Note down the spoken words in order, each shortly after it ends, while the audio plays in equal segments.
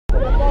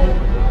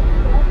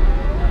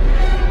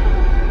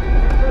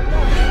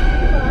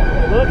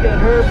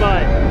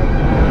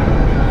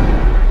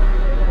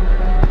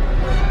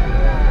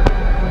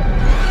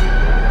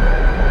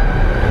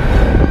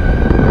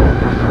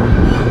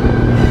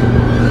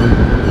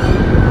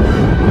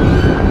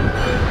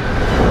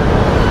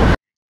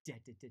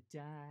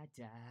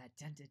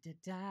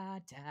da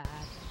da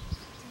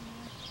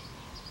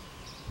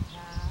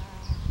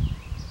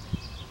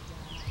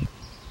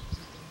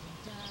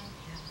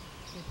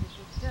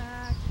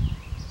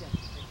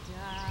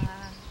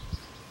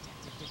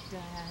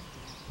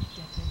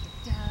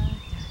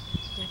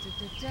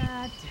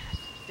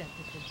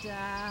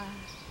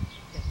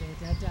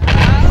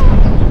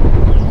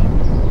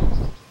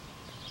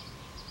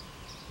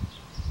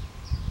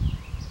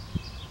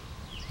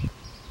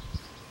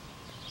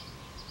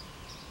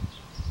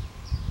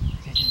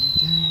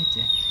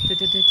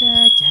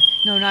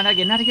No, not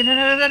again, not again. No,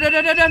 no, no, no,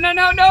 no, no, no,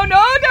 no, no, no,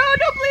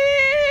 no,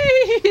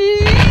 please.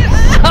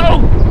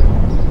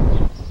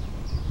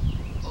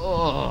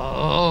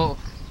 Oh.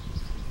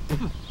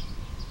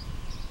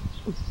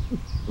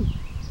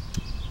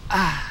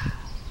 Ah.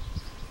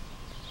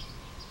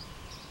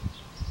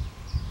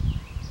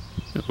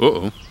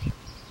 Uh-oh.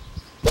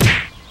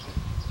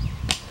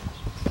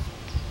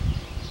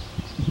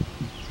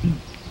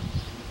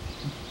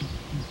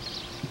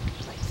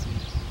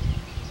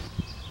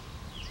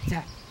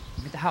 Zach,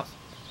 I'm at the house.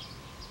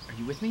 Are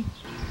you with me?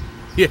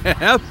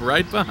 Yeah,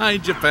 right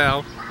behind you,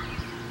 pal.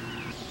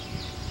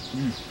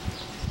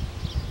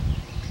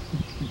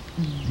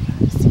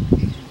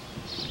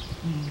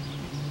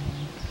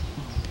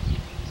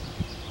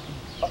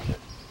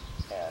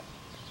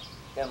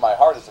 In my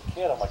heart as a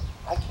kid, I'm like,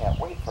 I can't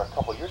wait for a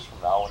couple years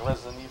from now when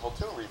Resident Evil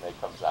 2 remake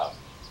comes out.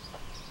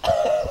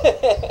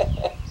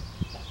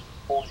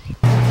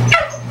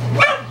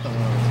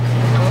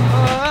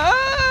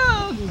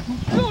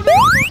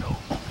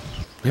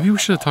 Maybe we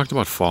should have talked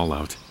about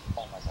Fallout.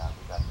 Oh my god,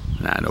 we got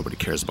Nah, nobody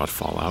cares about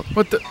Fallout.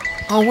 What the?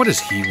 Oh, what does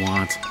he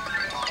want?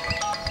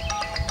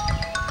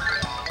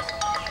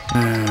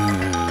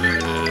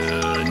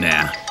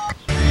 Nah.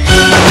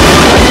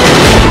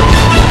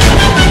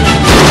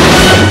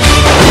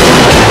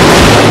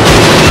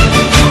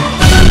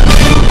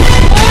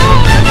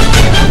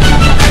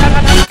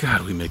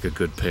 God, we make a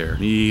good pair.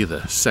 Me,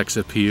 the sex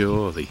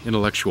appeal, the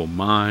intellectual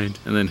mind,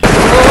 and then gonna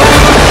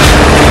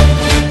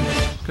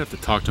have to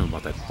talk to him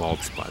about that bald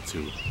spot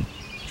too.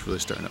 It's really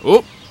starting to.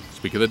 Oh,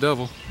 speak of the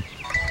devil.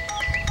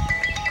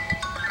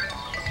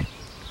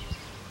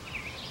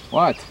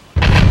 What?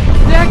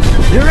 Zach,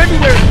 they're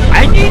everywhere.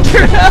 I need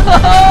your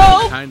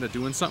help. Kinda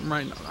doing something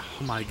right now.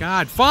 Oh my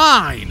God!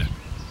 Fine.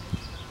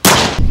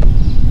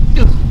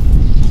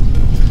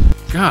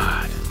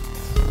 God.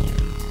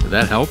 Did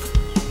that help?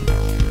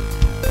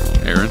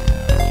 Aaron?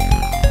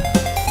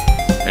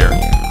 Aaron?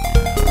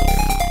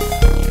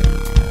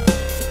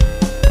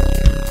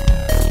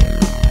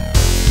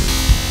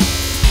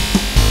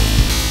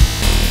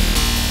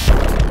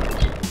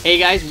 Hey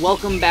guys,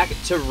 welcome back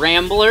to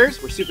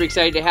Ramblers. We're super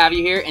excited to have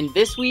you here. And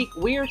this week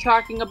we are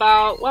talking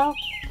about, well,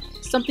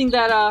 something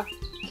that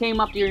came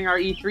up during our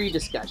E3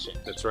 discussion.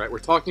 That's right. We're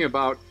talking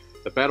about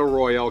the Battle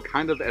Royale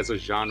kind of as a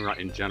genre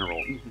in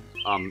general.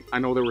 I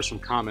know there were some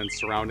comments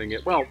surrounding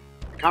it. Well,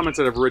 comments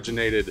that have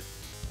originated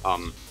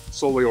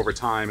slowly over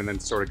time and then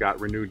sort of got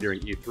renewed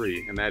during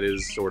E3. And that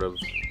is sort of,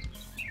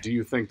 do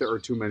you think there are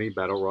too many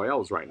Battle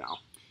Royales right now?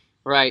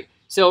 Right.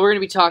 So we're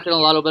going to be talking a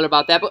little bit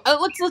about that, but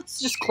let's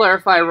just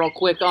clarify real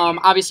quick.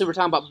 Obviously, we're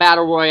talking about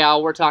Battle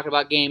Royale. We're talking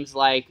about games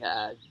like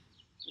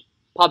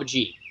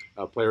PUBG.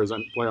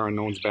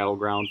 PlayerUnknown's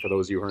Battleground, for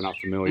those of you who are not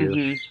familiar.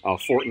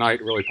 Fortnite,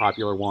 really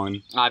popular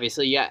one.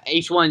 Obviously, yeah.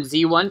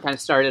 H1Z1 kind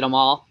of started them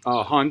all.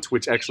 Hunt,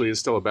 which actually is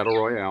still a Battle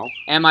Royale.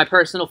 And my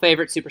personal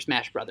favorite, Super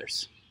Smash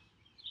Brothers.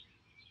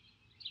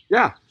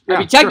 Yeah. I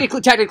mean,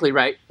 technically,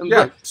 right?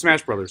 Yeah,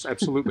 Smash Brothers,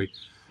 absolutely.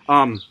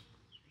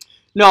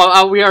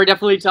 No, we are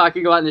definitely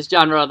talking about in this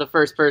genre the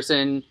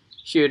first-person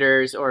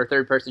shooters or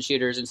third-person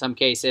shooters in some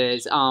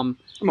cases. In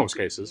most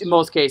cases. In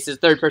most cases,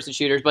 third-person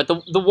shooters, but the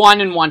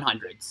 1 in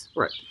 100s.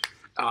 Right.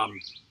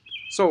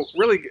 So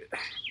really,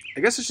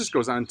 I guess it just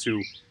goes on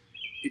to,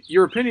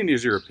 your opinion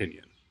is your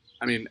opinion.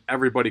 I mean,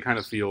 everybody kind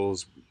of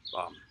feels,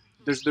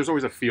 there's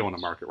always a feel in the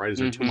market, right? Is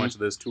there too much of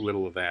this, too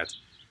little of that?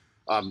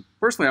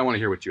 Personally, I want to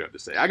hear what you have to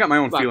say. I got my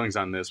own feelings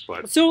on this,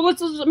 but so let's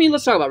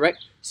talk about it, right.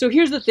 So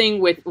here's the thing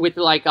with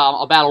like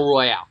a battle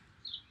royale.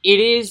 It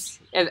is,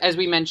 as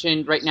we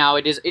mentioned right now,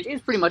 it is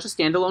pretty much a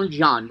standalone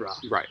genre.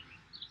 Right.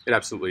 It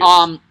absolutely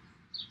is.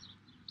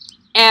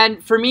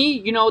 And for me,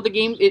 you know, the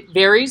game, it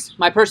varies.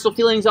 My personal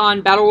feelings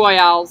on battle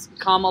royales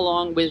come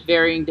along with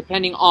varying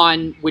depending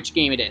on which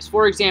game it is.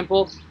 For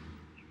example,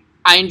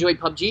 I enjoy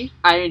PUBG.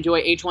 I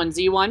enjoy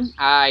H1Z1.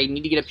 I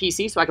need to get a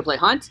PC so I can play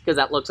Hunt, because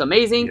that looks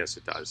amazing. Yes,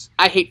 it does.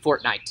 I hate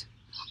Fortnite.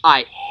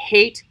 I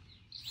hate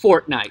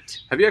Fortnite.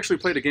 Have you actually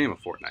played a game of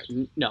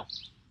Fortnite? No.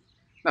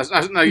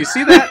 Now you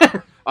see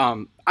that?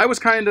 I was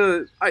kind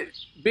of,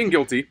 being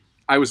guilty,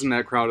 I was in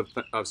that crowd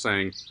of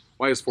saying,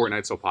 why is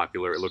Fortnite so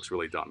popular? It looks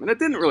really dumb. And it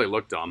didn't really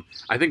look dumb.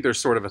 I think there's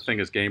sort of a thing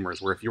as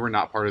gamers where if you were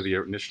not part of the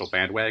initial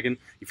bandwagon,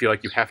 you feel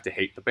like you have to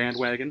hate the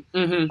bandwagon.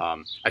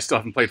 I still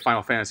haven't played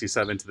Final Fantasy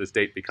VII to this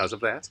date because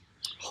of that.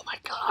 Oh my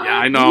god. Yeah,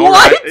 I know.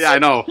 What? Right? Yeah, I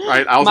know.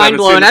 Right? I also mind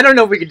blown. I don't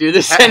know if we could do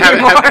this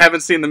anymore.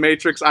 Haven't seen The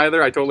Matrix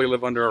either. I totally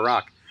live under a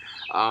rock.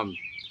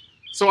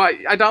 So I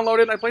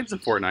downloaded and I played some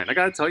Fortnite. I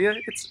gotta tell you,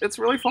 it's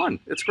really fun.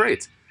 It's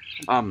great.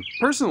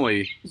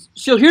 Personally,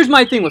 So here's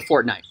my thing with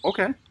Fortnite.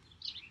 okay.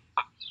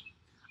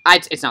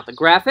 It's not the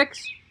graphics,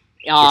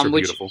 are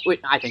beautiful.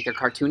 which I think they're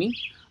cartoony.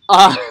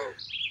 Uh,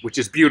 Which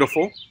is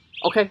beautiful.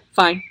 okay,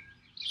 fine,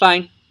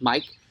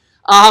 Mike.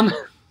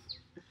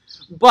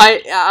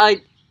 But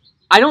I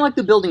don't like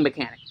the building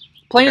mechanic.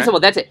 Plain and Okay. simple.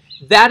 That's it.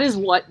 That is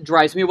what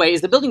drives me away.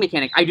 Is the building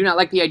mechanic. I do not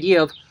like the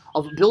idea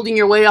of building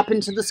your way up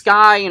into the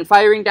sky and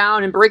firing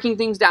down and breaking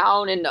things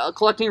down and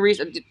collecting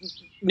resources.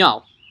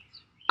 No.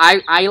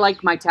 I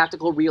like my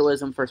tactical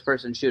realism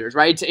first-person shooters,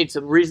 right? It's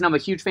a reason I'm a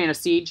huge fan of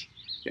Siege.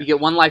 Yeah. You get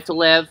one life to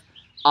live.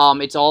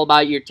 It's all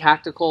about your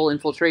tactical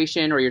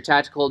infiltration or your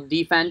tactical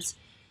defense.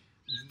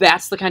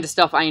 That's the kind of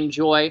stuff I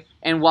enjoy.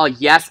 And while,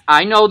 yes,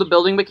 I know the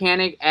building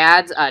mechanic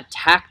adds a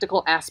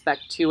tactical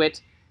aspect to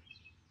it,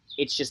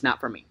 it's just not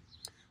for me.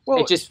 Well,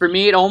 It just, for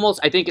me, it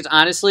almost, I think it's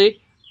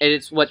honestly,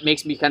 it's what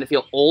makes me kind of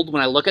feel old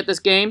when I look at this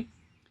game,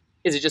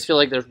 is it just feel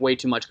like there's way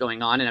too much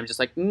going on, and I'm just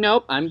like,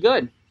 nope, I'm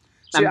good.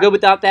 See, I'm good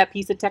without that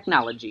piece of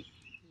technology.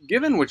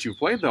 given what you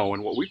played, though,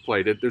 and what we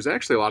played, there's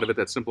actually a lot of it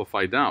that's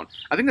simplified down.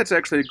 I think that's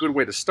actually a good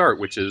way to start,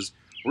 which is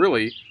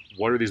really,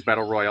 what are these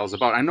battle royales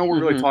about? I know we're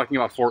really talking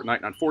about Fortnite,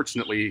 and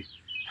unfortunately,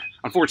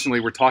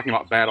 we're talking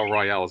about battle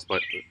royales,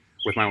 but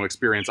with my own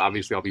experience,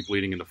 obviously I'll be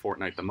bleeding into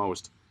Fortnite the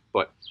most.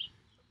 But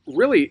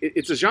really,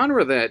 it's a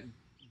genre that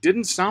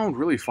didn't sound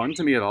really fun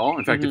to me at all.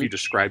 In fact, if you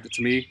described it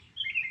to me,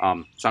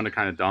 it sounded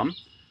kind of dumb.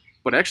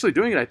 But actually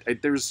doing it,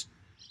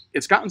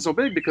 it's gotten so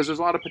big because there's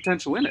a lot of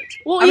potential in it.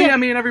 Well, I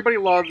mean, everybody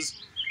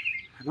loves,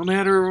 no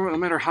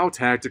matter how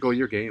tactical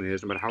your game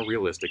is, no matter how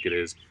realistic it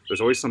is,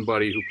 there's always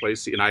somebody who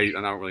plays Siege, and I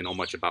don't really know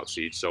much about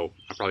Siege, so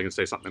I'm probably going to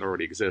say something that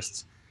already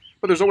exists.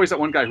 But there's always that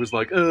one guy who's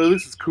like, oh,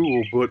 this is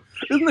cool, but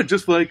isn't it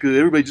just like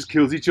everybody just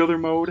kills each other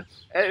mode?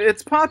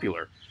 It's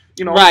popular.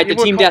 You know, Right, the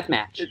team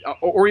deathmatch.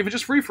 Or even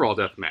just free-for-all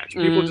deathmatch.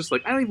 People Mhm. are just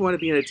like, I don't even want to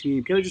be in a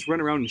team. Can I just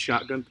run around and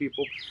shotgun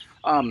people?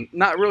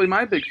 Not really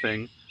my big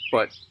thing,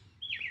 but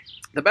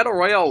the Battle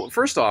Royale,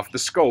 first off, the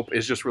scope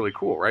is just really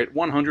cool, right?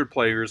 100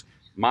 players,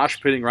 mosh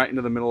pitting right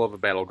into the middle of a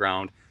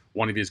battleground.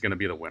 One of you is going to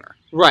be the winner.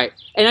 Right.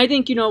 And I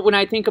think, when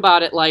I think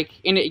about it, like,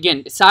 and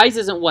again, size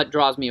isn't what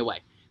draws me away.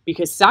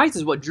 Because size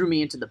is what drew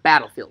me into the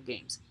Battlefield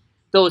games.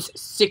 Those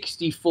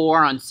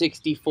 64 on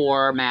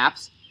 64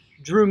 maps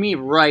drew me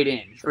right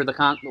in for the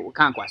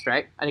Conquest,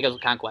 right? I think it was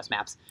the Conquest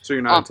maps. So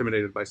you're not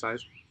intimidated by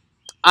size?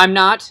 I'm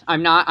not.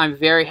 I'm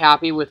very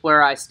happy with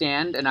where I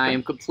stand, and I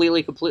am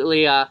completely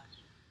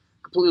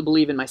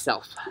believe in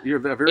myself. You're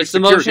a very It's the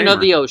secure motion gamer. of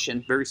the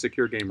ocean. Very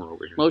secure gamer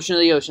over here. Motion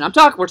of the ocean.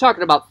 We're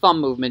talking about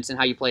thumb movements and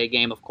how you play a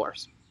game, of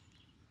course.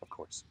 Of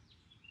course.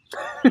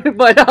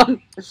 But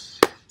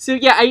so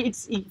yeah,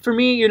 for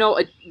me,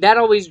 that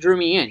always drew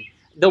me in.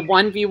 The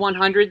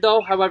 1v100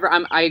 though, however,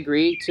 I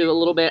agree to a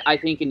little bit. I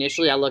think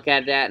initially I look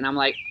at that and I'm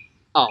like,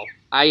 oh,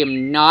 I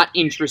am not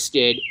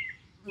interested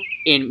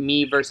in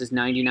me versus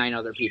 99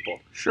 other people.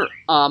 Sure.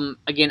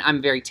 Again,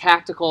 I'm very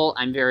tactical.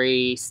 I'm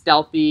very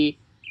stealthy.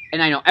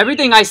 And I know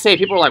everything I say,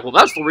 people are like, well,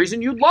 that's the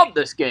reason you love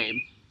this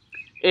game.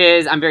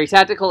 Is I'm very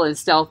tactical and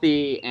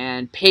stealthy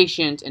and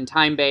patient and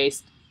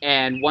time-based.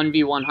 And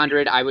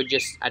 1v100,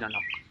 I don't know.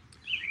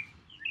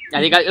 I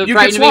think it would You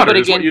frighten get me, slaughtered but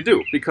is what again, you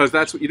do, because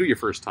that's what you do your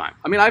first time.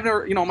 I mean, I've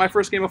never, my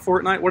first game of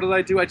Fortnite, what did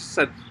I do? I just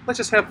said, let's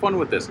just have fun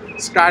with this.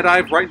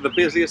 Skydive right in the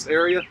busiest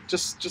area,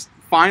 just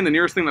find the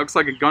nearest thing that looks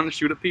like a gun and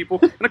shoot at people,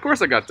 and of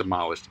course I got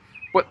demolished.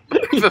 But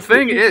the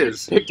thing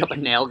is, picked up a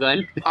nail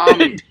gun.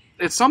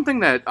 it's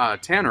something that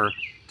Tanner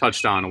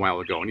touched on a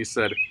while ago, and he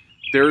said,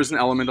 there's an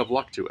element of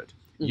luck to it.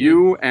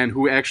 You and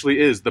who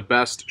actually is the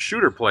best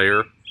shooter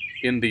player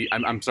in the,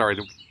 I'm sorry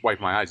to wipe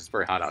my eyes, it's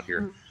very hot out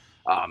here.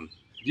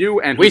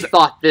 We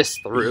thought this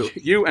through.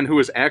 You and who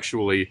is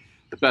actually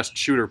the best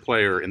shooter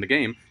player in the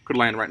game could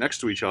land right next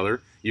to each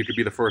other. You could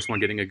be the first one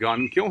getting a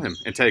gun and kill him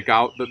and take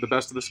out the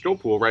best of the skill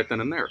pool right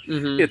then and there.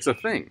 It's a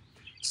thing.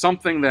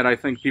 Something that I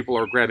think people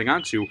are grabbing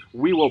onto.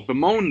 We will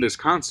bemoan this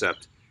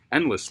concept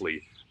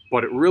endlessly,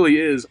 but it really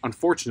is,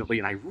 unfortunately,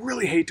 and I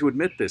really hate to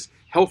admit this,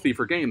 healthy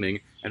for gaming,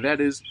 and that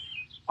is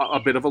a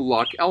bit of a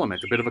luck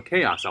element, a bit of a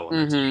chaos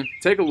element.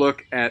 Take a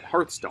look at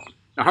Hearthstone.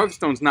 Now,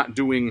 Hearthstone's not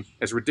doing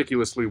as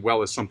ridiculously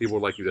well as some people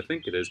would like you to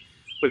think it is,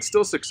 but it's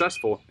still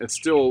successful. It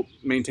still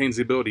maintains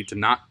the ability to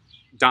not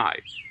die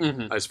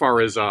as far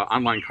as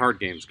online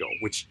card games go,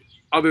 which,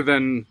 other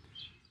than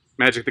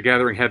Magic the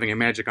Gathering having a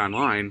Magic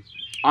Online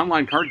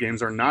card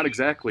games are not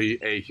exactly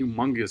a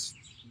humongous,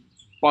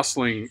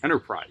 bustling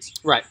enterprise.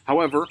 Right.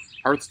 However,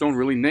 Hearthstone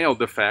really nailed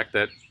the fact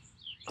that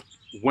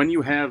when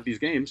you have these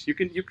games, you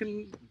can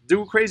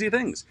do crazy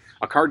things.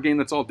 A card game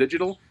that's all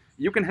digital,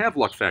 you can have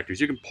luck factors.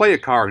 You can play a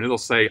card and it'll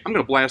say, I'm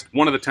going to blast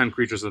one of the 10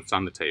 creatures that's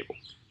on the table.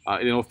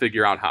 And it'll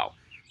figure out how.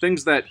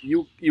 Things that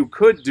you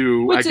could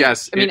do,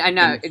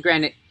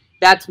 Granted,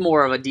 that's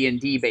more of a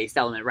D&D based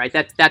element, right?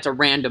 That's a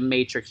random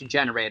matrix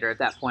generator at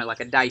that point, like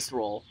a dice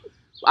roll.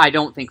 I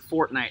don't think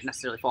Fortnite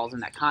necessarily falls in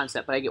that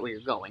concept, but I get where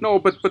you're going. No,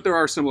 but there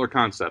are similar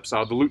concepts.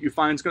 The loot you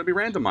find is going to be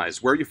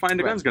randomized. Where you find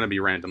a gun is going to be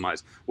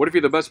randomized. What if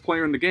you're the best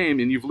player in the game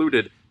and you've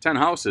looted 10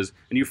 houses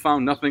and you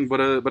found nothing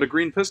but a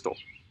green pistol?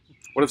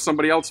 What if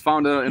somebody else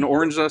found an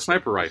orange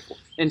sniper rifle?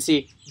 And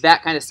see,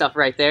 that kind of stuff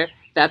right there,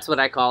 that's what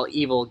I call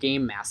evil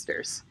game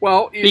masters.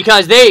 Well,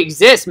 Because they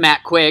exist,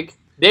 Matt Quigg.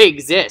 They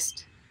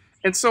exist.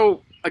 and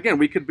so, again,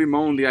 we could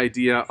bemoan the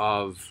idea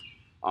of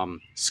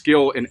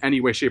skill in any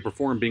way, shape, or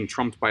form being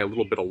trumped by a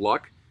little bit of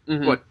luck.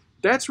 Mhm. But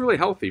that's really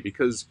healthy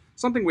because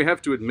something we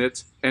have to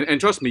admit, and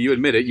trust me, you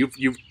admit it,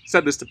 you've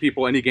said this to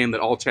people, any game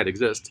that all chat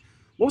exists,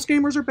 most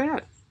gamers are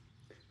bad.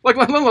 Like,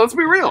 let's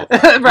be real.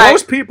 Right.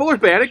 Most people are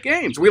bad at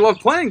games. We love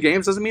playing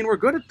games, doesn't mean we're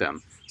good at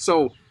them.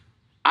 So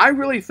I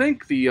really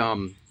think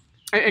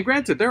and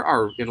granted, there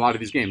are, in a lot of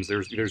these games,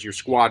 there's your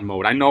squad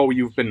mode. I know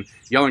you've been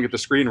yelling at the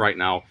screen right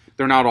now.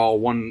 They're not all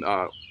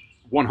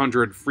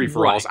 100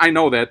 free-for-alls. Right. I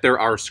know that there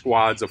are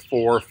squads of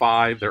 4 or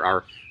 5. There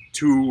are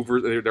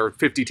there are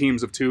 50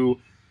 teams of 2.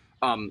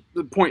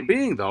 The point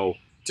being, though,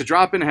 to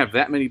drop in and have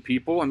that many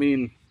people, I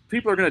mean,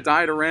 people are going to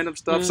die to random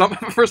stuff.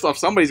 First off,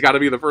 somebody's got to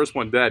be the first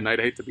one dead, and I'd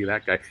hate to be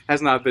that guy.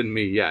 Has not been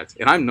me yet,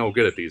 and I'm no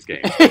good at these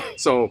games.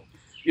 So,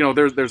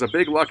 there's a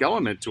big luck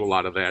element to a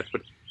lot of that,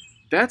 but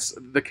that's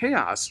the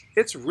chaos.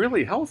 It's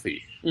really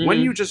healthy. Mhm. When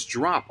you just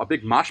drop a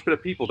big mosh pit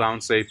of people down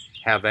and say,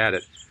 have at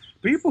it,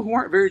 people who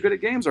aren't very good at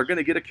games are going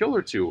to get a kill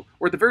or two,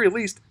 or at the very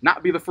least,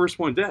 not be the first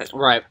one dead.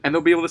 Right. And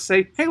they'll be able to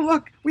say, hey,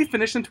 look, we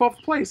finished in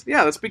 12th place.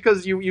 Yeah, that's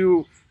because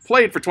you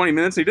played for 20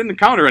 minutes and you didn't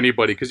encounter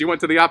anybody because you went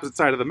to the opposite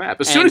side of the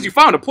map. As soon as you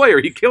found a player,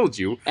 he killed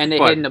you. And they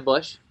but- hid in a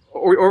bush.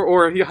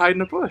 Or you hide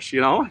in a bush,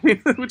 I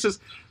mean, which is,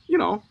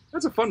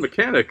 that's a fun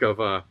mechanic of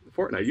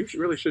Fortnite. You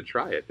really should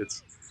try it.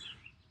 It's,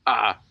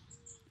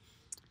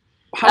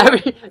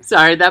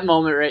 Sorry, that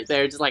moment right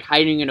there, just like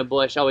hiding in a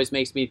bush, always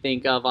makes me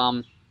think of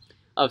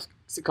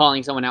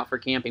calling someone out for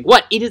camping.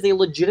 What? It is a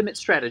legitimate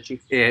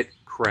strategy. it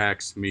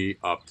cracks me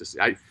up to see.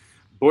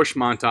 Bush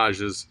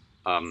montages,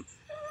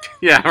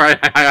 yeah, right.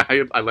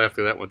 I laughed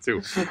through that one too.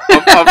 Of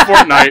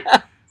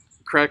Fortnite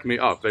crack me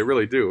up. They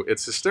really do.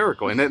 It's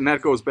hysterical, and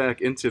that goes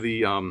back into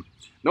the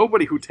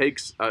nobody who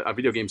takes a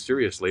video game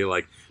seriously,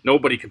 like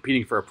nobody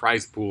competing for a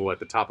prize pool at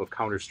the top of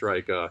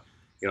Counter-Strike,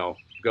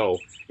 Go,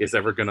 is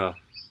ever gonna,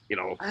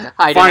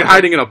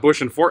 hiding in a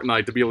bush in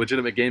Fortnite to be a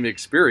legitimate gaming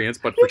experience.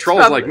 But for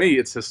trolls like me,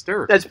 it's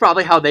hysterical. That's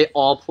probably how they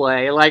all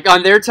play. Like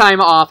on their time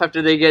off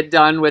after they get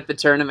done with the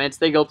tournaments,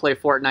 they go play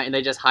Fortnite and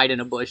they just hide in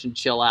a bush and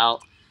chill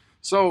out.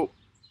 So,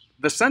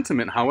 the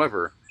sentiment,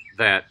 however,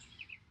 that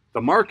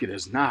the market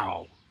is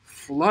now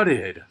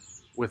flooded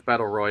with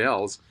battle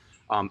royales.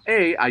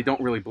 I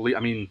don't really believe. I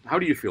mean, how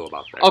do you feel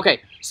about that?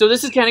 Okay, so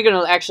this is kind of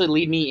going to actually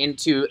lead me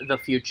into the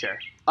future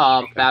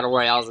of battle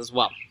royales as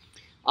well,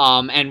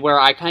 and where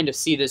I kind of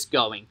see this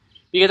going,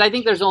 because I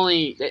think there's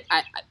only,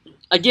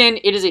 again,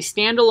 it is a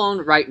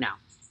standalone right now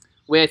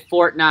with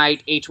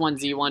Fortnite,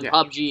 H1Z1,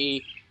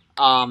 PUBG,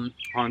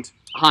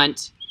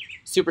 Hunt,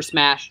 Super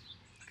Smash.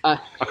 A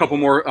couple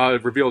more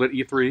revealed at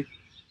E3.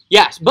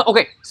 Yes, but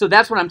okay, so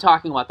that's what I'm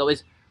talking about, though,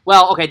 is,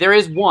 well, okay, there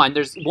is one.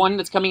 There's one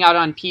that's coming out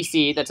on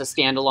PC that's a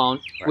standalone,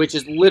 right, which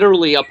is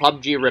literally a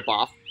PUBG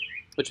ripoff,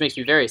 which makes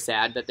me very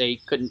sad that they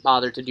couldn't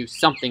bother to do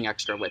something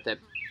extra with it.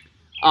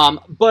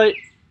 But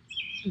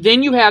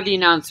then you have the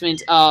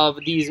announcement of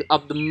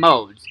the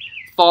modes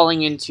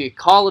falling into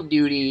Call of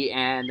Duty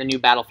and the new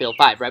Battlefield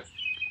 5, right?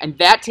 And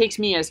that takes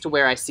me as to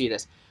where I see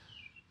this.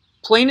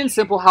 Plain and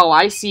simple, how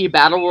I see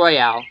Battle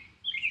Royale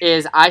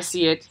is I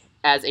see it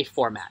as a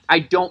format. I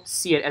don't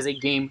see it as a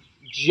game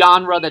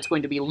genre that's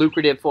going to be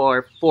lucrative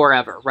for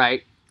forever,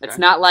 right? It's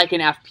not like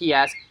an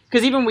FPS.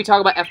 Because even when we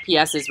talk about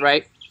FPSs,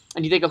 right,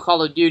 and you think of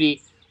Call of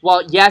Duty,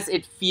 while, yes,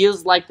 it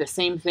feels like the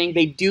same thing,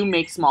 they do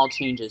make small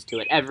changes to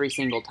it every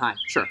single time.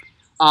 Sure.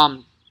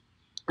 And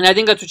I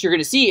think that's what you're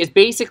going to see, is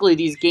basically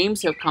these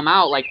games have come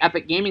out, like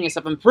Epic Gaming and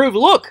stuff, and proved,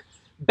 look,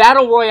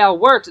 Battle Royale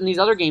works, and these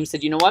other games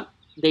said, you know what?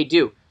 They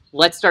do.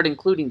 Let's start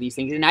including these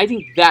things. And I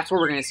think that's where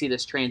we're going to see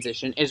this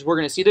transition, is we're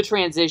going to see the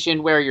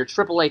transition where your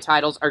AAA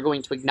titles are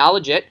going to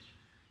acknowledge it,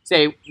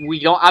 say,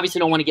 we obviously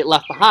don't want to get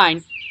left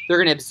behind. They're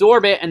going to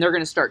absorb it, and they're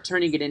going to start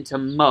turning it into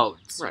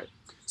modes. Right.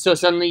 So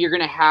suddenly you're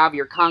going to have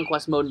your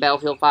Conquest mode in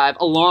Battlefield 5,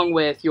 along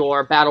with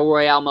your Battle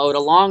Royale mode,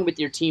 along with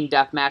your Team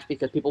Deathmatch,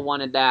 because people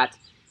wanted that,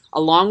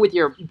 along with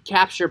your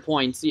capture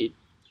points.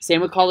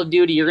 Same with Call of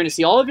Duty. You're going to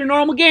see all of your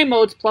normal game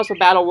modes, plus a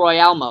Battle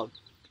Royale mode.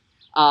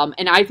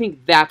 And I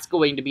think that's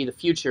going to be the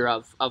future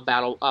of the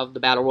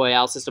Battle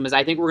Royale system, is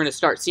I think we're going to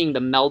start seeing the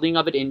melding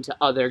of it into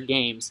other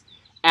games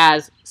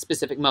as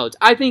specific modes.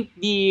 I think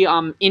the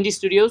indie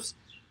studios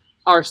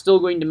are still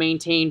going to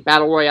maintain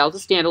Battle Royales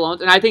as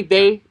standalones, and I think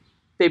they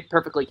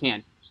perfectly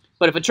can.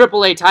 But if a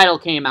AAA title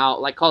came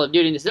out, like Call of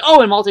Duty, and they said,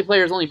 oh, and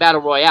multiplayer is only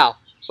Battle Royale,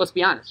 let's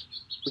be honest,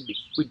 we'd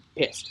be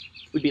pissed.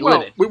 We'd be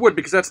livid. We would,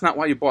 because that's not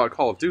why you bought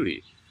Call of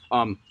Duty.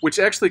 Which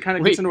actually kind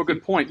of gets into a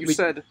good point. You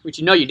said... Which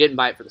you know you didn't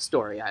buy it for the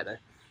story, either.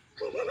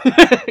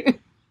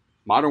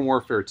 Modern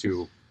Warfare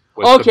 2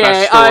 was the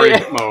best story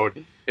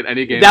mode in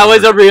any game. That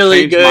was a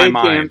really Changed good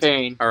my mind.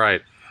 campaign. All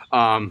right.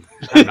 I'm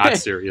not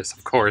serious,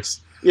 of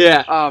course.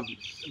 Yeah.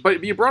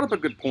 But you brought up a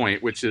good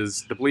point, which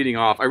is the bleeding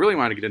off. I really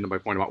want to get into my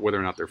point about whether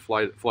or not they're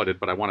flooded,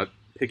 but I want to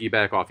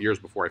piggyback off yours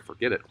before I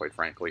forget it, quite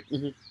frankly.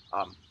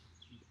 Mm-hmm.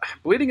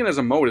 bleeding in as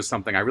a mode is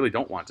something I really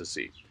don't want to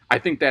see. I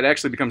think that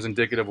actually becomes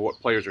indicative of what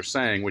players are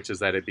saying, which is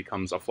that it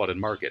becomes a flooded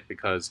market,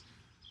 because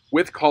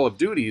with Call of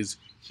Duty's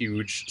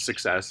huge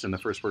success in the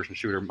first-person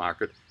shooter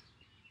market,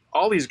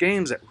 all these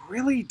games that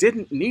really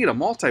didn't need a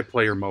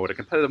multiplayer mode, a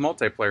competitive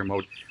multiplayer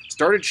mode,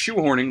 started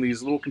shoehorning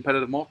these little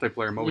competitive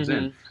multiplayer modes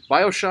in.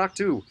 BioShock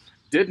 2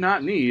 did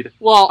not need a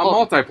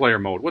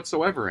multiplayer mode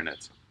whatsoever in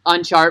it.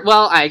 Uncharted.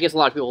 Well, I guess a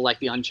lot of people like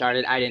the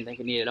Uncharted. I didn't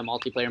think it needed a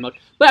multiplayer mode.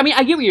 But, I mean,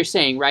 I get what you're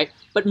saying, right?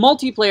 But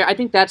multiplayer, I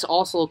think that's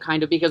also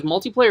kind of because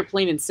multiplayer,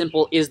 plain and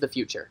simple, is the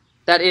future.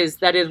 That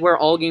is where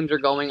all games are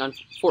going,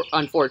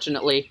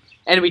 unfortunately.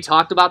 And we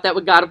talked about that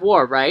with God of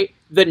War, right?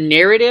 The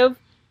narrative,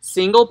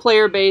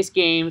 single-player-based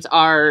games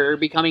are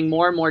becoming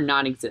more and more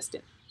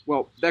non-existent.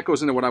 Well, that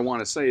goes into what I want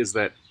to say is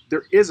that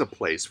there is a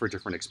place for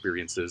different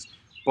experiences,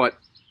 but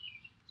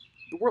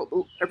the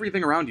world,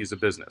 everything around you is a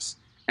business.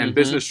 And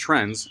business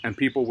trends, and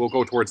people will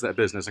go towards that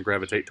business and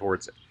gravitate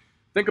towards it.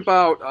 Think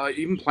about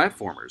even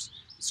platformers.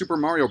 Super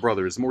Mario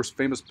Brothers, the most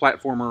famous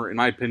platformer, in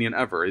my opinion,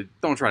 ever.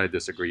 Don't try to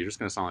disagree. You're just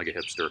going to sound like a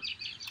hipster.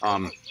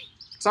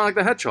 Sonic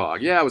the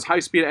Hedgehog. Yeah, it was high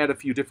speed, add a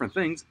few different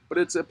things, but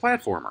it's a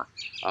platformer.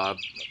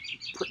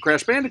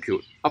 Crash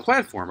Bandicoot, a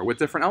platformer with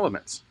different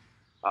elements.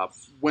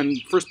 When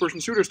first-person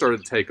shooters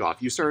started to take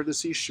off, you started to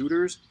see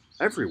shooters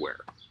everywhere.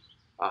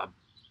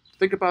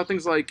 Think about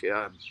things like...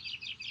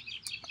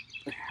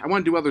 I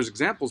want to do other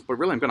examples, but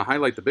really I'm going to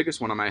highlight the biggest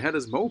one on my head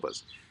is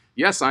MOBAs.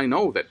 Yes, I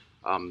know that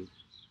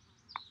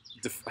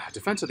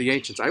Defense of the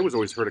Ancients, I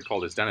always heard it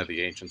called as Den of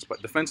the Ancients,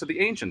 but Defense of the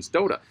Ancients,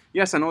 Dota.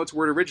 Yes, I know it's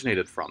where it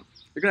originated from.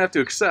 You're going to have to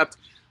accept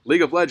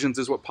League of Legends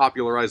is what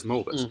popularized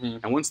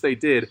MOBAs. And once they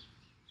did,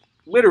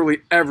 literally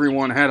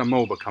everyone had a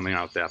MOBA coming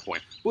out at that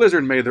point.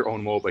 Blizzard made their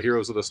own MOBA,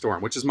 Heroes of the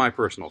Storm, which is my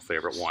personal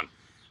favorite one.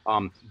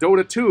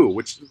 Dota 2,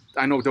 which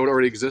I know Dota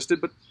already existed,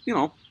 but, you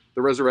know,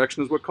 the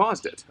resurrection is what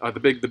caused it. The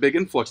big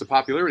influx of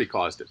popularity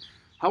caused it.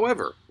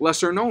 However,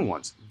 lesser-known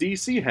ones.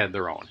 DC had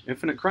their own,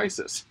 Infinite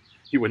Crisis.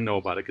 You wouldn't know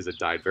about it because it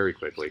died very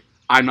quickly.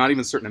 I'm not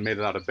even certain it made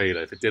it out of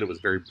beta. If it did, it was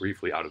very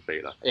briefly out of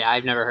beta. Yeah,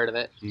 I've never heard of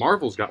it.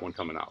 Marvel's got one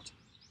coming out.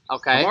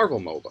 Okay. A Marvel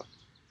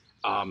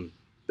MOBA.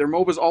 There are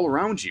MOBAs all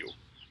around you.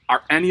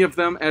 Are any of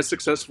them as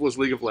successful as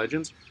League of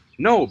Legends?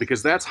 No,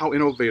 because that's how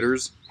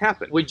innovators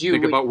happen.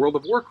 Think about World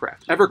of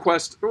Warcraft.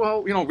 EverQuest,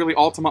 well, you know, really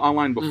Ultima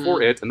Online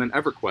before it, and then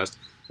EverQuest.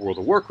 World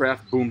of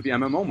Warcraft boomed the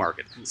MMO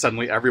market.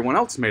 Suddenly everyone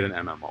else made an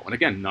MMO. And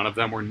again, none of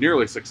them were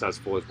nearly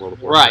successful as World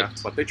of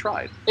Warcraft, but they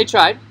tried. They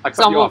tried.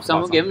 Some will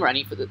give them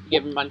money for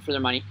their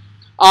money.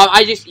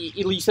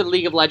 You said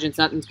League of Legends,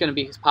 nothing's going to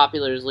be as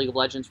popular as League of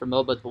Legends for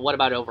MOBAs, but what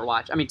about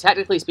Overwatch? I mean,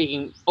 technically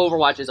speaking,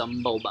 Overwatch is a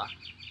MOBA.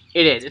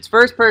 It is. It's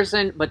first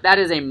person, but that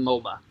is a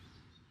MOBA.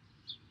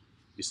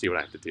 You see what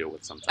I have to deal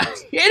with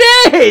sometimes.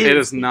 It is! It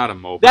is not a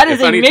MOBA. That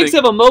is a mix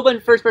of a MOBA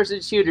and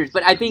first-person shooters,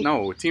 but I think...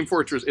 No, Team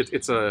Fortress,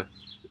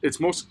 it's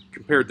most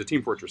compared to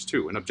Team Fortress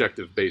 2, an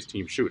objective-based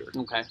team shooter.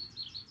 Okay.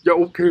 Yeah,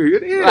 okay,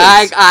 it is.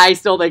 I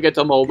still think it's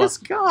a MOBA. This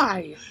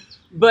guy.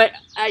 But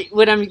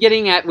what I'm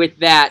getting at with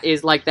that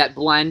is like that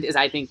blend is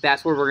I think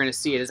that's where we're going to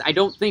see it. Is I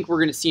don't think we're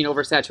going to see an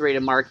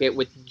oversaturated market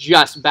with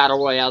just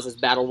battle royales as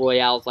battle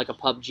royales like a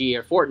PUBG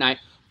or Fortnite.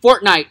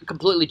 Fortnite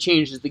completely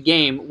changes the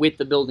game with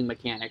the building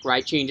mechanic,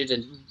 right? Changes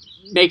and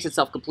makes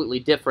itself completely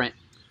different.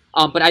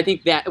 But I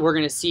think that we're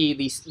going to see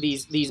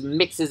these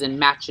mixes and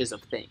matches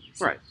of things.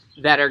 Right.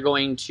 That are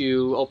going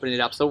to open it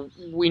up. So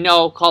we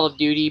know Call of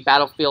Duty,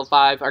 Battlefield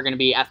 5 are going to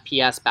be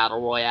FPS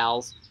battle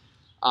royales,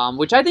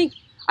 which I think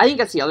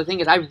that's the other thing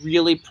is I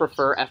really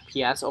prefer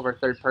FPS over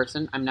third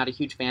person. I'm not a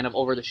huge fan of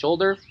over the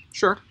shoulder.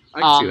 Sure,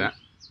 I can see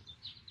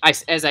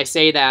that. As I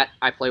say that,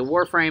 I play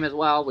Warframe as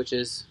well, which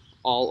is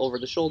all over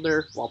the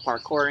shoulder while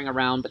parkouring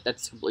around, but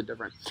that's completely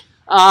different.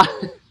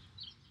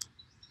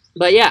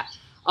 But yeah,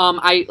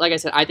 like I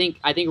said, I think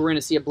we're going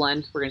to see a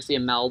blend. We're going to see a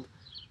meld.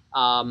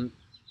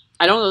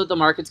 I don't know that the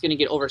market's going to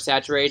get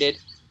oversaturated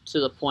to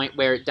the point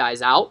where it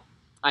dies out.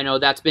 I know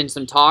that's been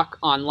some talk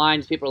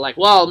online. People are like,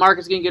 well, the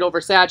market's going to get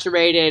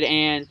oversaturated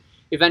and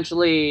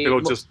eventually...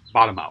 It'll just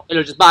bottom out.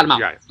 It'll just bottom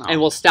out. Yeah, no.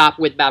 And we'll stop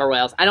with Battle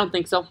Royales. I don't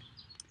think so.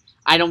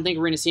 I don't think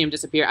we're going to see them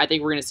disappear. I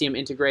think we're going to see them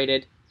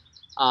integrated.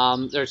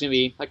 There's going to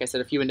be, like I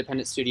said, a few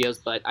independent studios,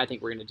 but I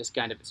think we're going to just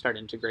kind of start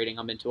integrating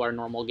them into our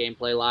normal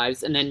gameplay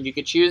lives. And then you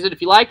could choose it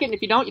if you like it, and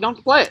if you don't have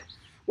to play it.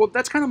 Well,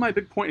 that's kind of my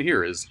big point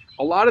here is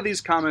a lot of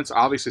these comments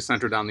obviously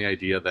centered on the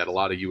idea that a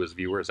lot of you as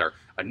viewers are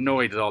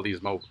annoyed at all these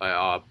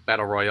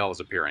Battle Royales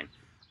appearing.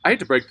 I hate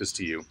to break this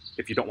to you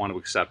if you don't want to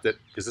accept it,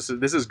 because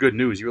this is good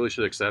news. You really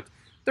should accept.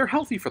 They're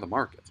healthy for the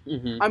market.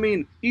 I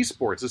mean,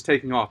 esports is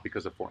taking off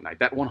because of Fortnite.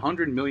 That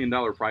 $100 million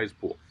prize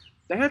pool,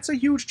 that's a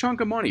huge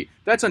chunk of money.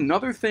 That's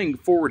another thing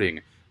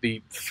forwarding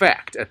the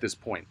fact at this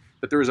point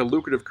that there is a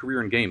lucrative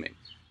career in gaming.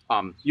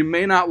 You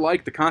may not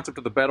like the concept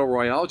of the Battle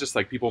Royale, just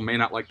like people may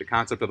not like the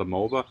concept of the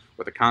MOBA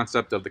or the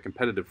concept of the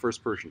competitive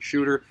first-person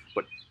shooter,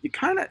 but you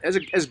kind of, as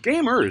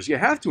gamers, you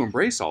have to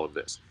embrace all of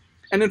this.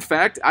 And in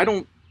fact, I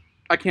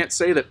can't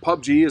say that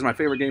PUBG is my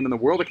favorite game in the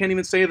world. I can't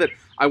even say that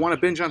I want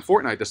to binge on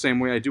Fortnite the same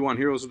way I do on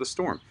Heroes of the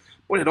Storm.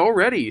 But it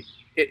already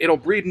it'll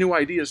breed new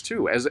ideas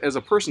too. As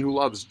a person who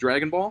loves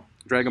Dragon Ball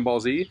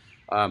Z,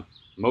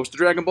 most of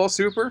Dragon Ball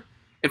Super.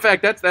 In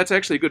fact, that's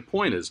actually a good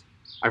point. Is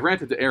I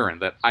ranted to Aaron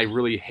that I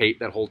really hate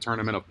that whole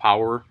Tournament of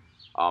Power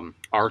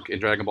arc in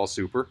Dragon Ball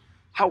Super.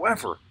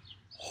 However,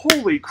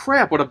 holy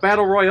crap, would a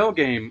Battle Royale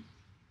game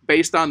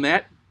based on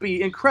that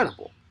be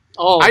incredible?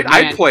 Oh,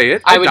 I'd play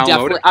it. I'd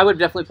download it. I would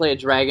definitely play a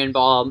Dragon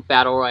Ball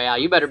Battle Royale.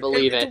 You better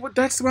believe it.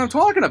 That's what I'm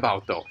talking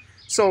about, though.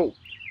 So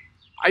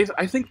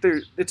I think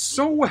it's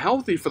so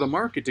healthy for the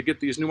market to get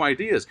these new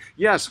ideas.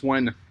 Yes,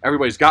 when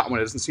everybody's got one,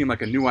 it doesn't seem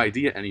like a new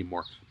idea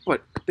anymore.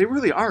 But they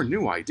really are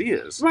new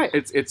ideas. Right.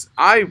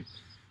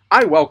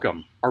 I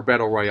welcome our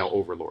Battle Royale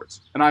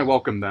overlords, and I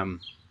welcome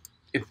them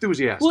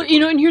enthusiastically.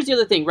 Well, and here's the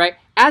other thing, right?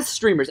 As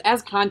streamers,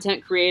 as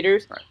content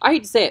creators, right. I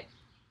hate to say it,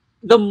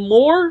 the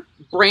more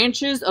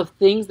branches of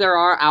things there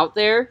are out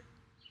there,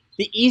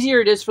 the easier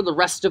it is for the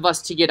rest of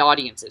us to get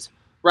audiences,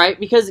 right?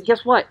 Because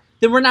guess what?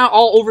 Then we're not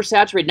all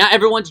oversaturated. Not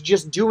everyone's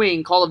just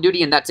doing Call of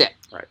Duty and that's it.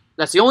 Right.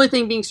 That's the only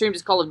thing being streamed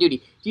is Call of Duty.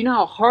 Do you know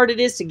how hard it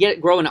is to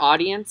grow an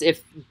audience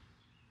if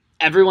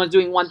everyone's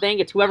doing one thing?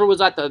 It's whoever was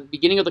at the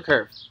beginning of the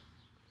curve.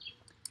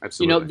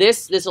 Absolutely.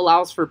 This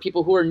allows for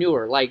people who are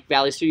newer, like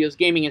Valley Studios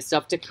Gaming and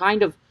stuff, to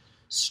kind of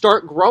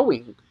start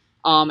growing.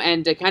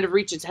 And to kind of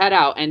reach its head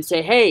out and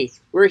say, hey,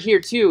 we're here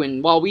too.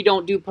 And while we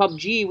don't do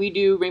PUBG, we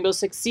do Rainbow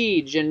Six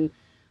Siege, and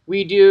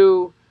we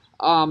do,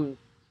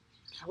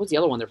 what's the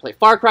other one they're playing?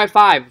 Far Cry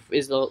 5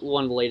 is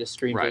one of the latest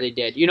streams that they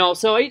did.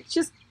 So it's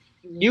just,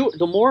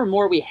 the more and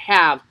more we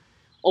have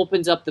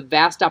opens up the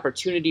vast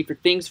opportunity for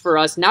things for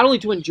us, not only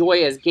to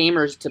enjoy as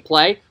gamers to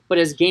play, but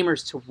as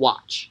gamers to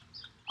watch.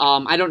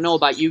 I don't know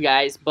about you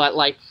guys, but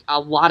like a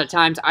lot of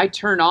times I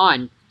turn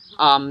on,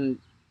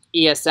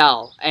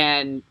 ESL,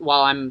 and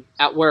while I'm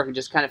at work, and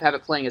just kind of have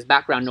it playing as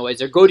background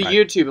noise, or go to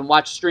YouTube and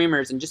watch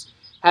streamers and just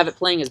have it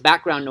playing as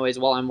background noise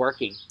while I'm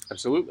working.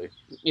 Absolutely.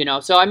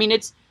 So I mean,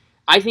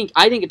 I think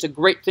it's a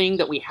great thing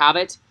that we have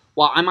it.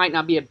 While I might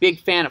not be a big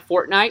fan of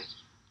Fortnite,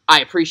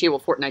 I appreciate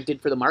what Fortnite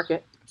did for the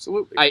market.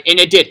 Absolutely. And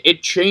it did.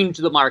 It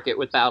changed the market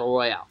with Battle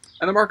Royale.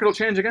 And the market will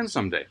change again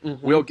someday.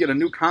 Mm-hmm. We'll get a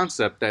new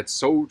concept that's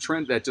so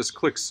that just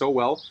clicks so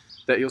well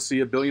that you'll see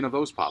a billion of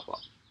those pop up.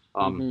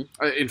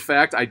 In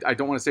fact, I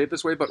don't want to say it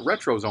this way, but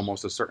retro is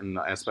almost a certain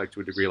aspect to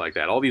a degree like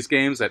that. All these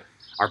games that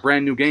are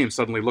brand new games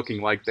suddenly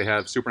looking like they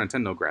have Super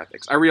Nintendo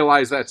graphics. I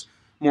realize that's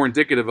more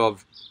indicative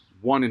of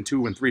 1 and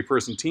 2 and 3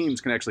 person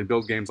teams can actually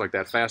build games like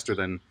that faster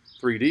than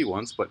 3D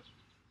ones, but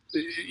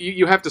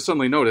you have to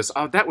suddenly notice,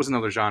 oh, that was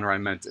another genre I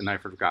meant and I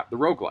forgot. The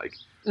roguelike.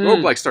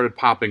 Roguelike started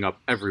popping up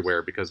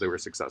everywhere because they were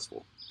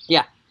successful.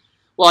 Yeah.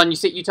 Well,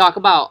 and you talk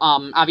about,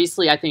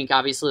 obviously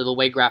the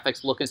way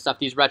graphics look and stuff,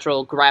 these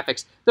retro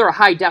graphics, they're a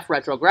high-def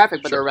retro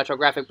graphic, but they're a retro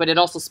graphic, but it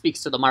also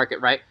speaks to the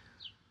market, right?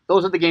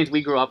 Those are the games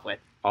we grew up with.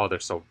 Oh, they're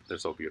so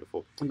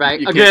beautiful.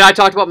 Right? Again, I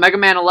talked about Mega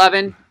Man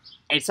 11, and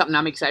it's something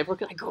I'm excited for,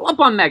 because I grew up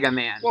on Mega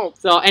Man. Well,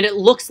 and it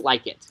looks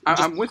like it.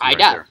 I'm with you right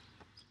there.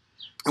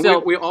 So,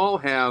 we all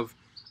have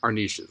our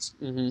niches,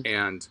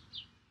 and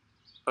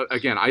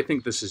again, I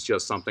think this is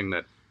just something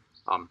that,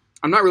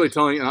 I'm not really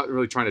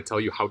trying to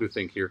tell you how to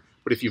think here,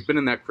 but if you've been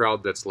in that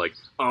crowd that's like,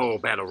 oh,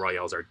 Battle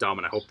Royales are dumb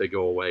and I hope they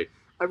go away,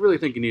 I really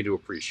think you need to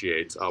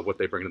appreciate what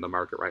they bring to the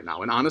market right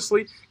now. And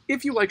honestly,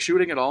 if you like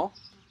shooting at all,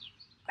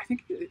 I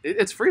think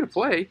it's free to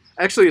play.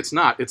 Actually, it's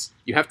not.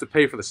 You have to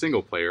pay for the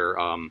single-player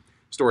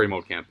story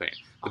mode campaign.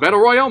 The Battle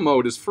Royale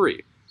mode is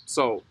free.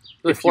 So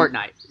For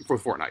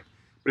Fortnite.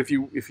 But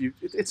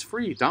it's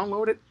free.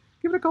 Download it.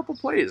 Give it a couple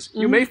plays.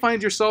 You may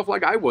find yourself,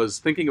 like I was,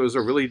 thinking it was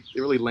a really,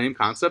 really lame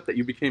concept that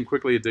you became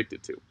quickly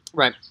addicted to.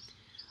 Right.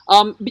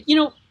 But,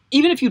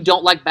 even if you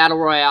don't like Battle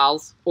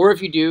Royales, or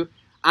if you do,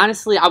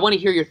 honestly, I want to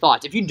hear your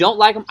thoughts. If you don't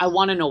like them, I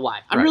want to know why.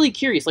 I'm really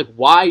curious. Like,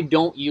 why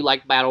don't you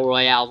like Battle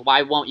Royales?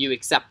 Why won't you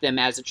accept them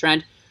as a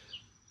trend?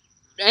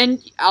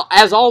 And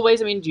as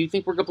always, I mean, do you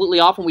think we're completely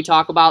off when we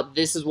talk about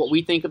this is what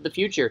we think of the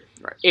future?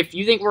 Right. If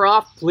you think we're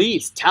off,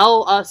 please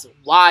tell us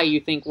why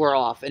you think we're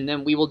off, and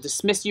then we will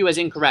dismiss you as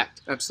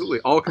incorrect. Absolutely.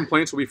 All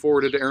complaints will be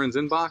forwarded to Aaron's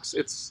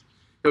inbox.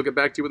 He'll get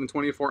back to you within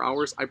 24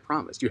 hours. I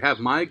promise. You have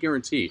my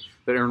guarantee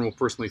that Aaron will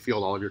personally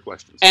field all of your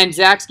questions. And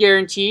Zach's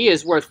guarantee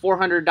is worth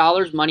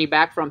 $400 money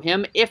back from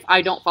him if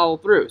I don't follow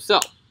through. So,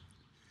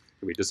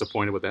 you'll be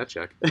disappointed with that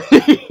check.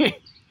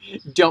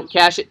 Don't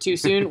cash it too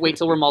soon. Wait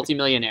till we're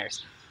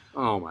multimillionaires.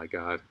 Oh my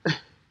God.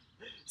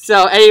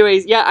 So,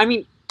 anyways, yeah, I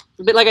mean,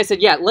 but like I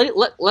said, yeah,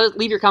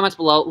 leave your comments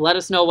below. Let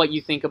us know what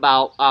you think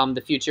about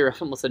the future. I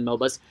almost said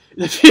MOBAs.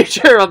 The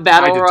future of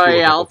Battle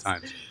Royales.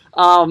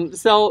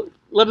 So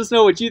let us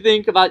know what you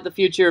think about the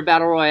future of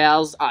Battle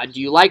Royales.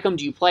 Do you like them?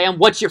 Do you play them?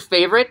 What's your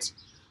favorite?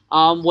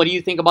 What do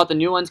you think about the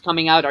new ones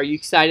coming out? Are you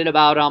excited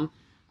about them?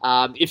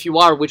 If you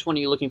are, which one are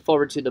you looking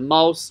forward to the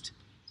most?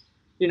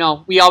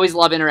 We always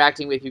love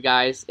interacting with you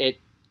guys. It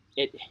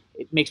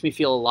makes me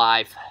feel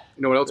alive.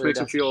 You know what else makes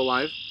me feel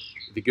alive?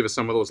 If you give us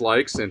some of those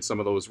likes and some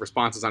of those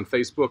responses on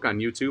Facebook, on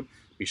YouTube,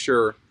 be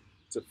sure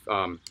to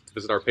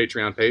visit our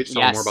Patreon page.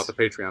 Tell them more about the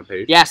Patreon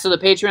page. Yeah, so the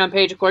Patreon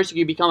page, of course, you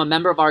can become a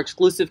member of our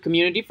exclusive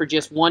community for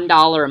just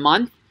 $1 a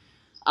month.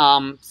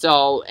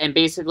 And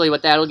basically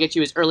what that'll get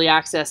you is early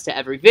access to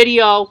every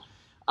video.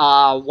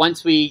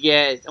 Once we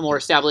get a more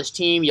established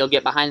team, you'll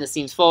get behind the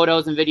scenes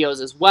photos and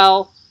videos as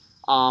well.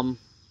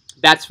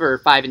 That's for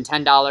 $5 and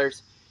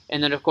 $10.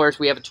 And then, of course,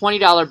 we have a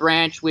 $20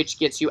 branch, which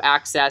gets you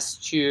access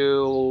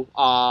to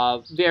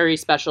a very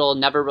special,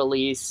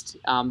 never-released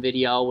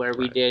video where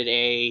we did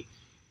a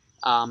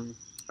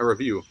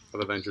review of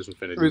Avengers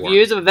Infinity War.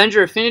 Reviews of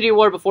Avengers Infinity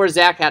War before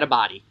Zach had a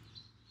body.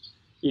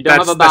 You don't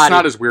have a body. That's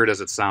not as weird as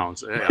it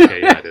sounds.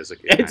 Okay, yeah, it is.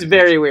 It's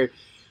very weird.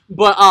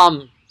 But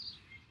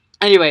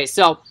anyway,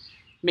 so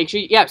make sure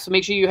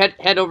you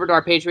head over to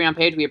our Patreon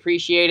page. We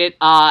appreciate it.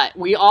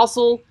 We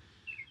also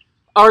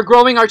are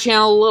growing our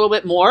channel a little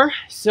bit more.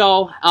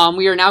 So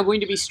we are now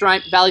going to be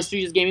Valley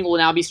Studios Gaming will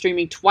now be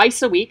streaming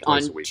twice a week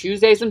on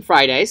Tuesdays and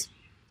Fridays.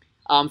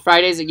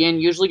 Fridays, again,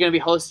 usually going to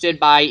be hosted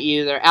by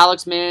either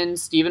Alex Min,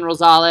 Steven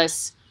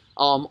Rosales,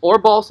 or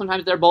both.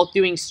 Sometimes they're both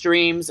doing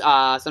streams.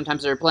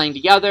 Sometimes they're playing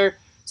together.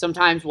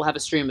 Sometimes we'll have a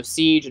stream of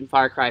Siege and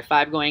Far Cry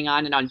 5 going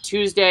on. And on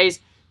Tuesdays,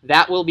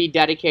 that will be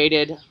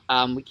dedicated.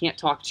 We can't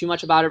talk too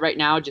much about it right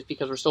now just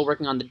because we're still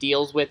working on the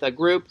deals with a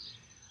group.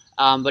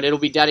 But it'll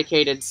be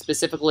dedicated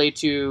specifically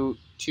to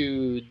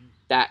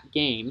that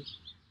game.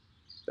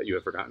 That you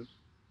have forgotten?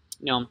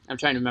 No, I'm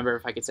trying to remember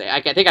if I could say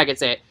it. I think I could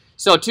say it.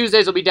 So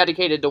Tuesdays will be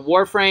dedicated to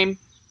Warframe.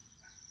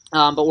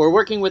 But we're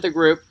working with a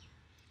group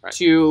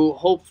to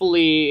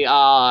hopefully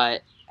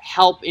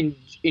help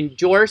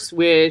endorse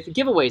with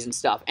giveaways and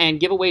stuff. And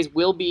giveaways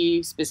will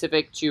be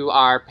specific to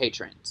our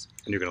patrons.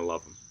 And you're going to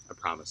love them, I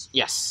promise.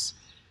 Yes.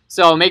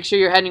 So make sure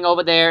you're heading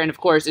over there. And, of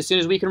course, as soon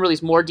as we can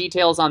release more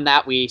details on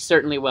that, we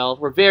certainly will.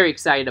 We're very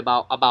excited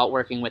about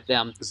working with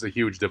them. This is a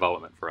huge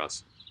development for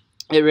us.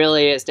 It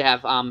really is to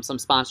have some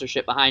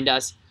sponsorship behind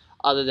us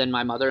other than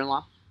my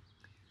mother-in-law.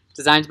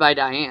 Designs by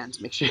Diane.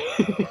 Make sure.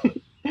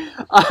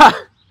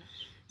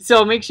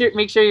 So make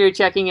sure you're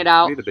checking it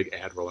out. I need a big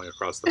ad rolling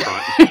across the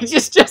front.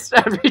 just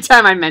every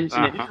time I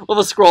mention it, we'll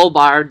have a scroll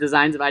bar,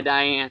 Designs by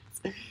Diane.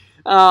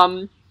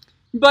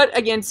 But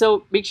again,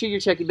 so make sure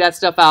you're checking that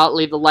stuff out.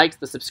 Leave the likes,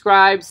 the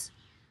subscribes,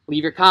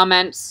 leave your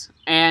comments,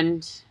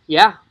 and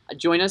yeah,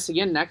 join us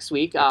again next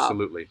week.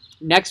 Absolutely.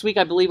 Next week,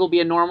 I believe, will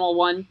be a normal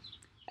one,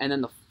 and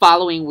then the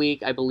following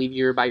week, I believe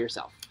you're by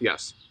yourself.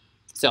 Yes.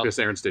 So because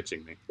Aaron's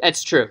ditching me.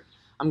 That's true.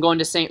 I'm going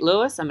to St.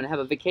 Louis. I'm going to have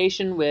a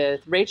vacation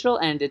with Rachel,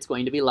 and it's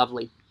going to be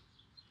lovely.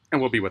 And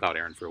we'll be without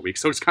Aaron for a week,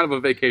 so it's kind of a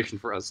vacation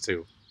for us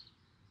too.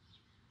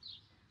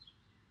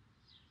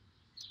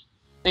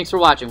 Thanks for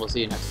watching. We'll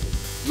see you next week.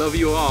 Love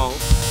you all.